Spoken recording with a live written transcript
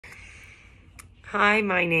Hi,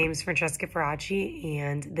 my name's Francesca Faraci,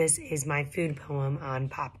 and this is my food poem on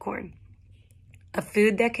popcorn. A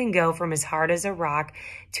food that can go from as hard as a rock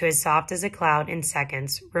to as soft as a cloud in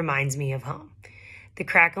seconds reminds me of home. The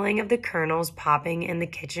crackling of the kernels popping in the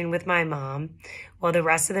kitchen with my mom, while the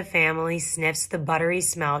rest of the family sniffs the buttery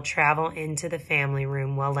smell travel into the family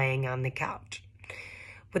room while laying on the couch.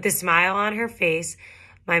 With a smile on her face,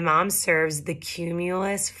 my mom serves the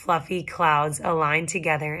cumulus fluffy clouds aligned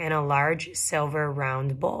together in a large silver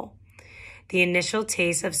round bowl. The initial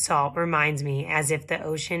taste of salt reminds me as if the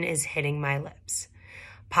ocean is hitting my lips.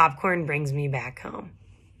 Popcorn brings me back home.